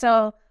 Okay.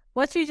 So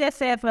what you just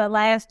said for the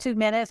last 2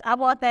 minutes, I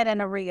want that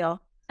in a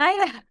reel.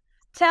 I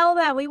tell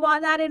that we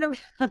want that in a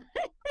I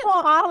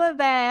want all of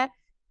that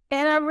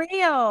in a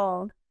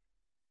reel.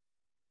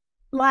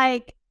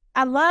 Like,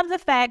 I love the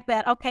fact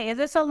that, okay, is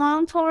this a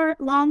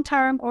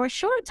long-term or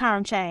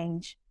short-term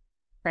change?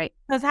 Right.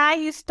 Because how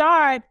you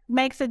start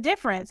makes a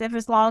difference if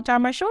it's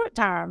long-term or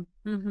short-term.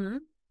 Mm-hmm.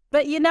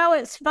 But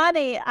it's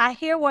funny. I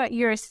hear what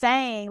you're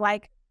saying,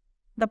 like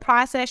the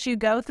process you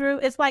go through.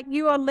 It's like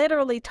you are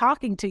literally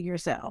talking to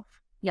yourself.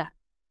 Yeah.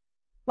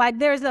 Like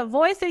there's a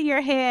voice in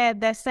your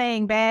head that's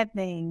saying bad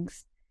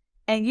things,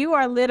 and you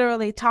are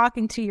literally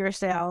talking to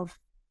yourself,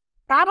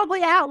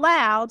 probably out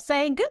loud,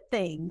 saying good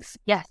things.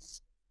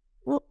 Yes.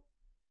 Well,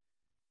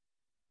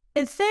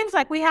 it seems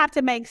like we have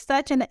to make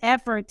such an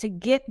effort to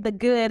get the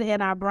good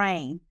in our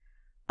brain.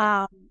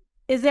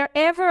 Is there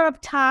ever a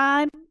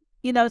time,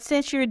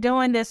 since you're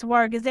doing this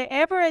work, is there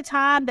ever a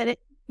time that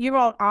you're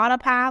on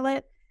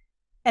autopilot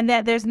and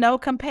that there's no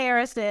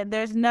comparison,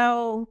 there's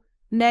no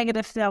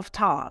negative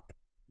self-talk?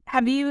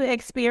 Have you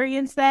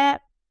experienced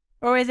that?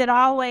 Or is it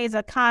always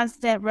a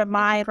constant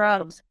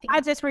reminder?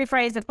 I just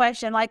rephrased the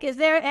question. Like, is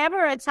there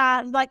ever a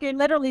time, like you're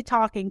literally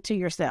talking to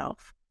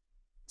yourself,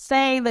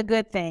 saying the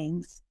good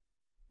things?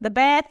 The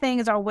bad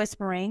things are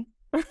whispering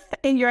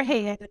in your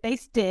head. They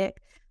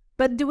stick.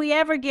 But do we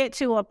ever get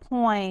to a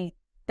point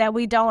that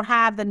we don't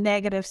have the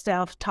negative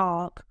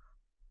self-talk,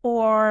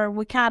 or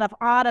we kind of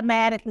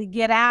automatically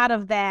get out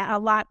of that a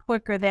lot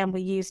quicker than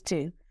we used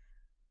to?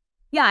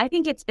 Yeah, I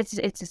think it's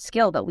a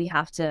skill that we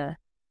have to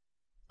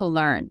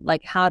learn,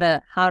 like how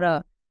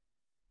to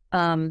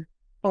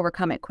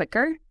overcome it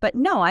quicker. But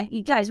no,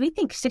 you guys, we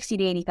think 60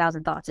 to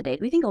 80,000 thoughts a day.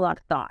 We think a lot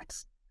of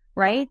thoughts,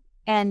 right?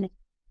 And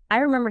I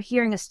remember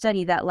hearing a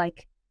study that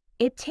like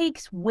it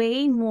takes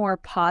way more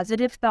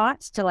positive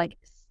thoughts to like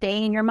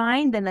stay in your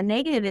mind than the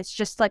negative. It's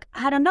just like,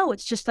 I don't know.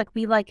 It's just like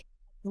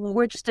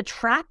we're just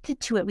attracted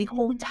to it. We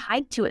hold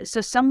tight to it.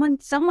 So someone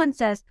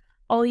says,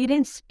 oh, you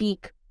didn't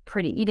speak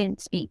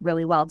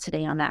really well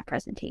today on that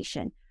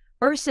presentation,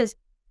 versus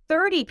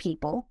 30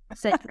 people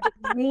said,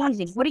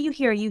 amazing. What do you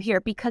hear? You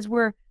hear, because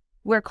we're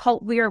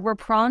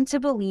prone to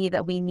believe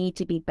that we need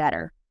to be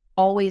better,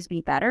 always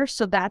be better.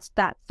 So that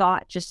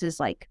thought just is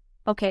like,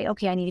 okay,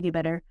 I need to be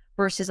better,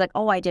 versus like,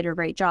 oh, I did a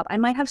great job. I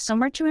might have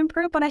somewhere to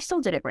improve, but I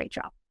still did a great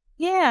job.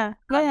 Yeah.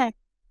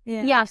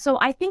 Yeah. So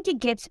I think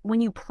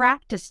when you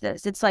practice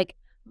this, it's like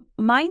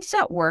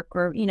mindset work,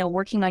 or,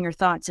 working on your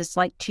thoughts. It's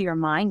like to your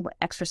mind what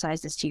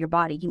exercise is to your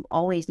body. You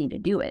always need to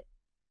do it.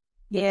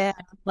 Yeah.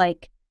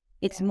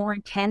 It's more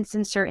intense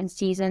in certain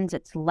seasons.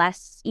 It's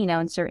less,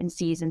 in certain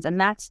seasons. And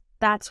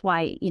that's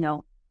why,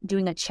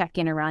 doing a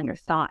check-in around your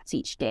thoughts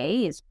each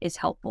day is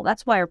helpful.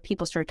 That's why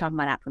people started talking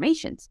about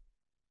affirmations.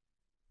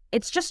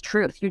 It's just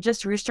truth.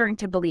 You're starting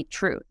to believe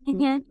truth.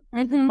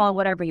 Mm-hmm. Call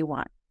whatever you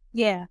want.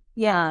 Yeah.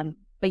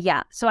 But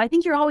yeah, so I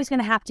think you're always going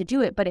to have to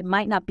do it, but it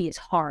might not be as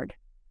hard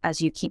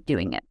as you keep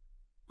doing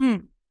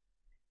it.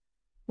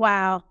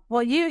 Wow.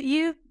 Well,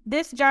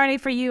 this journey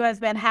for you has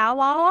been how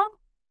long?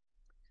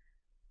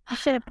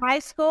 High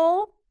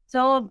school?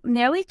 So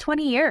nearly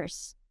 20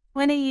 years.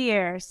 20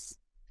 years.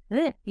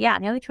 Yeah,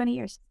 nearly 20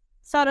 years.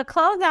 So to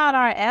close out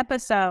our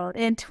episode,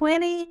 in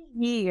 20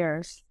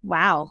 years.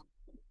 Wow.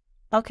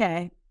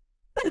 Okay.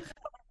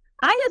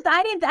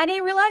 I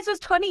didn't realize it was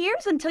 20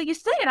 years until you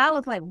said it. I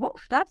was like, whoa,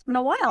 that's been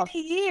a while. 20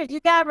 years. You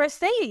got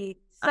receipts.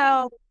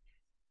 So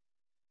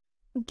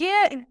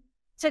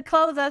to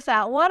close us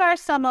out, what are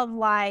some of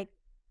like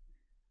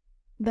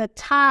the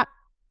top,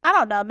 I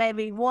don't know,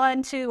 maybe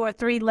 1, 2, or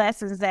 3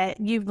 lessons that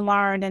you've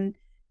learned and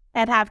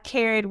have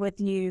carried with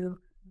you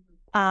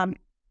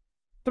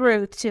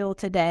through till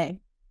today?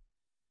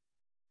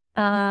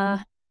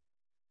 Man,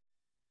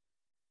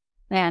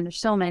 there's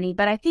so many,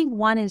 but I think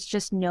one is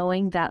just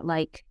knowing that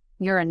like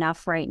you're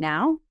enough right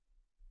now.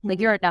 Like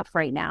you're enough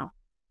right now.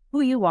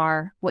 Who you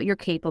are, what you're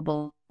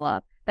capable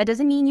of. That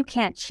doesn't mean you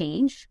can't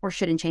change or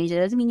shouldn't change. It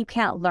doesn't mean you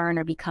can't learn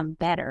or become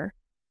better.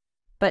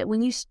 But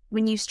when you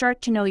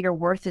start to know your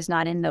worth is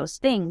not in those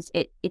things,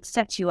 it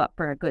sets you up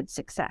for a good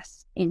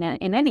success in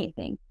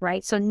anything,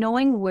 right? So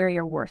knowing where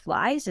your worth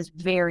lies is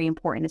very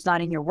important. It's not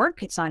in your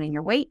work. It's not in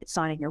your weight. It's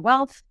not in your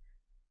wealth.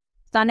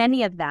 It's not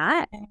any of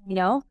that, you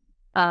know?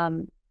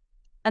 And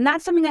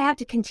that's something I have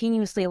to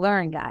continuously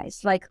learn,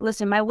 guys. Like,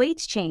 listen, my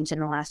weight's changed in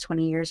the last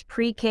 20 years,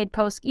 pre-kid,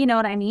 post, you know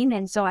what I mean?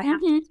 And so I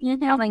have to keep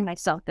telling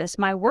myself this.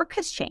 My work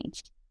has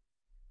changed.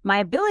 My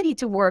ability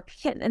to work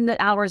in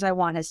the hours I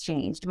want has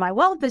changed. My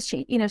wealth has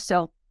changed, you know,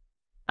 so,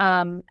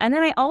 and then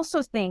I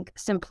also think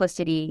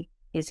simplicity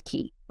is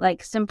key.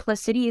 Like,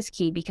 simplicity is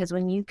key because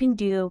when you can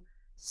do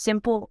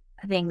simple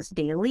things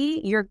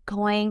daily, you're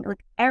going,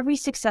 like, every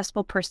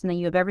successful person that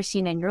you have ever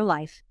seen in your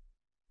life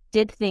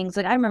did things.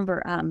 Like, I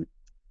remember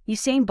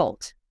Usain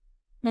Bolt.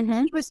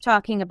 He was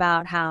talking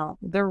about how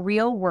the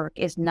real work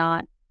is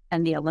not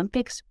in the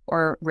Olympics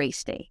or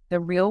race day.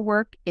 The real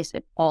work is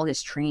in all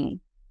his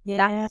training.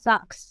 Yeah. That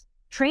sucks.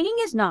 Training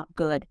is not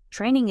good.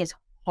 Training is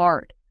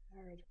hard,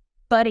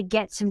 but it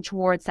gets him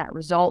towards that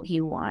result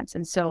he wants.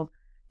 And so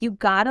you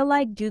gotta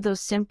like do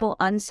those simple,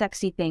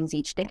 unsexy things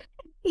each day,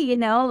 you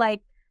know,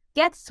 like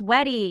get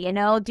sweaty, you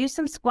know, do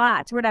some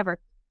squats, whatever.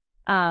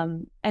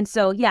 And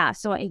so, yeah,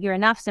 so you're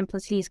enough.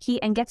 Simplicity is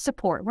key, and get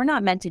support. We're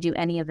not meant to do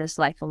any of this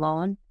life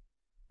alone,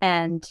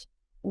 and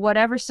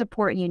whatever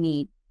support you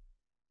need,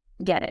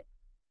 get it.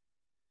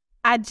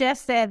 I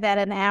just said that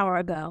an hour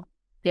ago.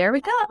 There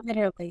we go.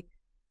 Literally.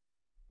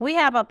 We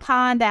have a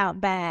pond out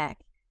back,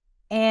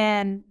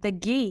 and the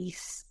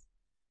geese,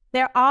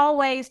 they're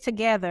always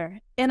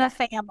together in a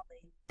family.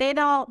 They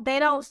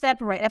don't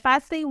separate. If I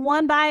see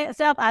one by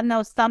itself, I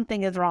know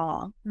something is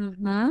wrong.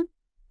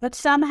 But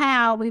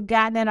somehow we've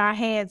gotten in our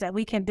heads that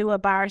we can do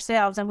it by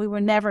ourselves, and we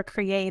were never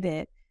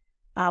created.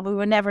 We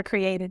were never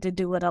created to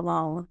do it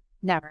alone.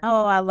 Never.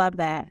 Oh, I love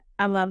that.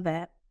 I love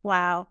that.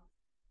 Wow.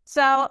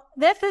 So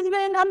this has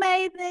been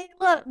amazing.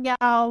 Look,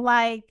 y'all,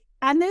 like,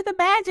 I knew the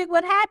magic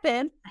would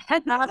happen,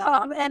 and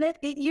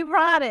you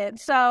brought it.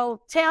 So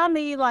tell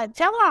me, like,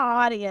 tell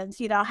our audience,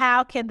 you know,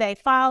 how can they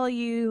follow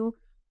you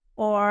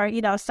or,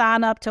 you know,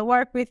 sign up to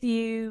work with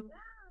you?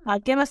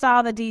 Give us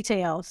all the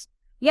details.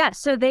 Yeah,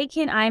 so they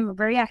can, I'm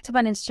very active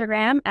on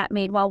Instagram at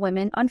Madewell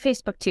Women, on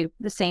Facebook too,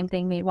 the same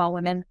thing, Madewell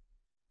Women.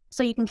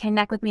 So you can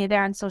connect with me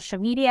there on social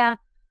media.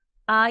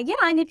 Yeah,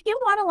 and if you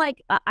want to,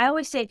 like, I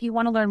always say, if you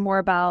want to learn more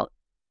about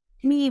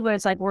me, where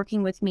it's like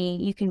working with me,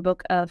 you can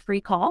book a free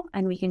call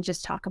and we can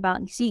just talk about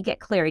and see, get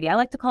clarity. I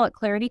like to call it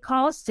clarity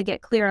calls, to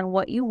get clear on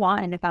what you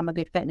want and if I'm a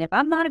good fit. And if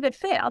I'm not a good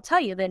fit, I'll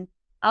tell you, then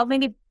I'll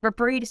maybe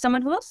refer you to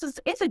someone who else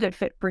is a good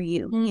fit for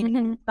you. You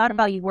know, it's not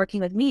about you working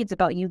with me, it's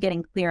about you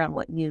getting clear on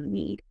what you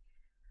need.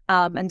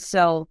 And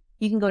so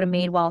you can go to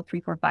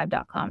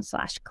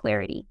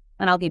madewell345.com/clarity,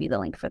 and I'll give you the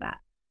link for that.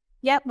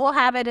 Yep, we'll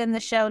have it in the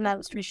show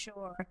notes for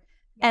sure.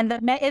 And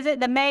is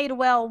it the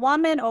Madewell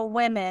Woman or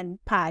Women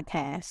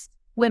podcast?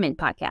 Women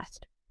podcast.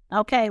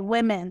 Okay,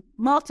 women,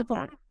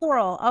 multiple,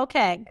 plural.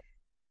 Okay.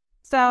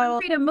 So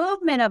create a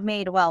movement of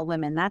Madewell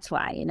Women. That's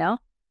why, you know.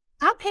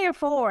 I'm here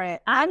for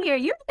it. I'm here.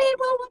 You're a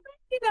Madewell Woman,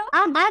 you know.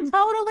 I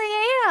totally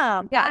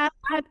am. Yeah.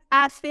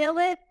 I feel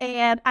it,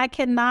 and I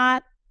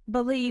cannot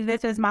believe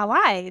this is my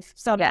life.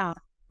 So now,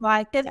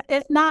 like,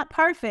 it's not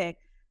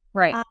perfect.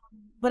 Right.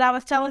 But I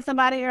was telling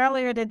somebody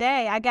earlier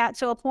today, I got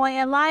to a point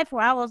in life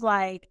where I was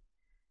like,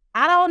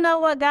 I don't know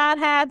what God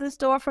has in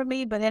store for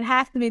me, but it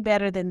has to be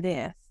better than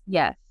this.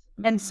 Yes.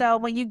 And so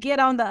when you get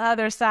on the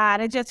other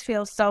side, it just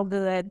feels so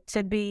good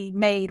to be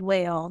made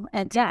well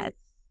and to be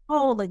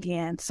whole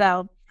again.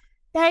 So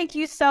thank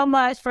you so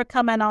much for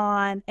coming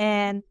on.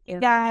 And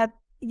God,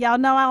 y'all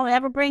know I don't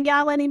ever bring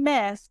y'all any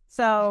mess.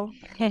 So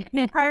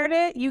you heard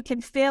it. You can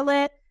feel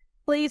it.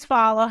 Please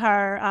follow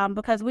her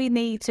because we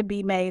need to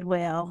be made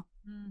well.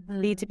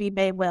 Need to be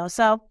made well.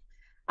 So,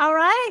 all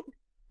right.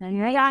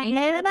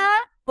 Diana,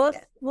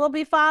 we'll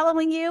be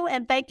following you.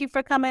 And thank you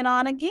for coming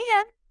on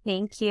again.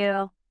 Thank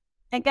you.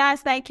 And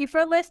guys, thank you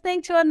for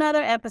listening to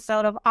another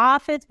episode of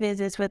Office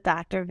Visits with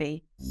Dr.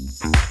 V.